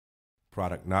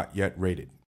Product not yet rated.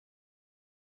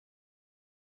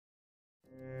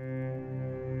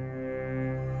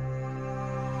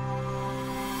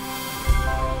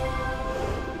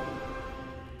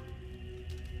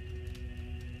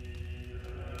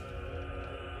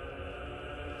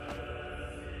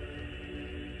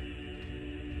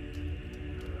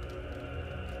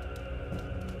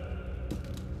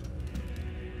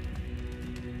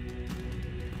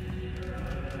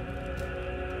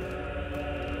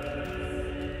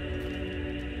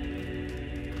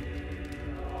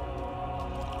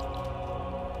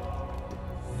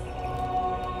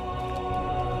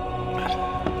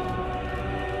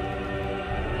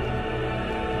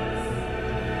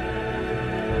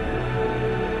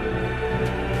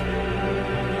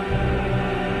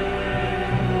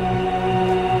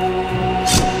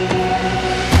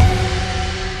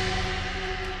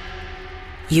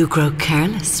 You grow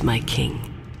careless, my king.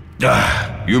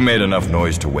 You made enough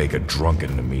noise to wake a drunken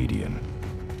Nemedian.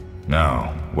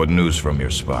 Now, what news from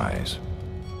your spies?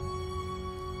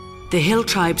 The hill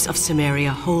tribes of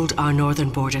Cimmeria hold our northern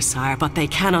border, sire, but they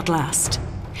cannot last.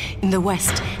 In the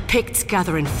west, Picts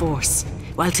gather in force,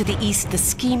 while to the east, the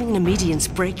scheming Nemedians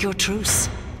break your truce.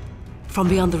 From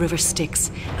beyond the river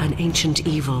Styx, an ancient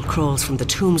evil crawls from the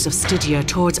tombs of Stygia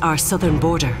towards our southern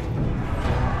border.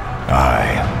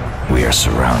 Aye. We are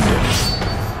surrounded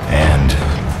and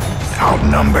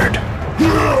outnumbered.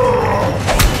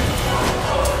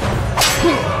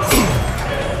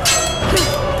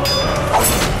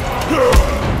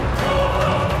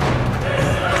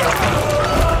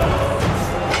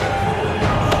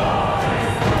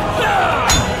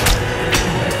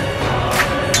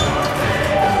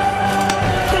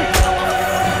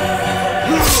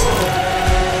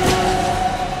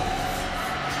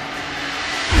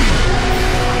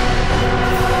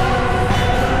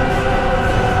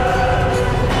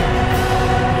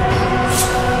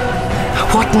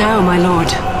 What now, my lord?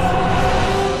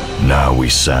 Now we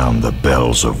sound the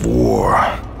bells of war.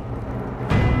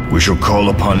 We shall call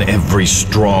upon every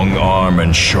strong arm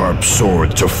and sharp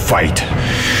sword to fight.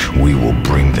 We will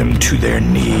bring them to their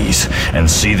knees and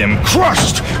see them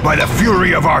crushed by the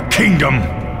fury of our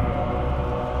kingdom.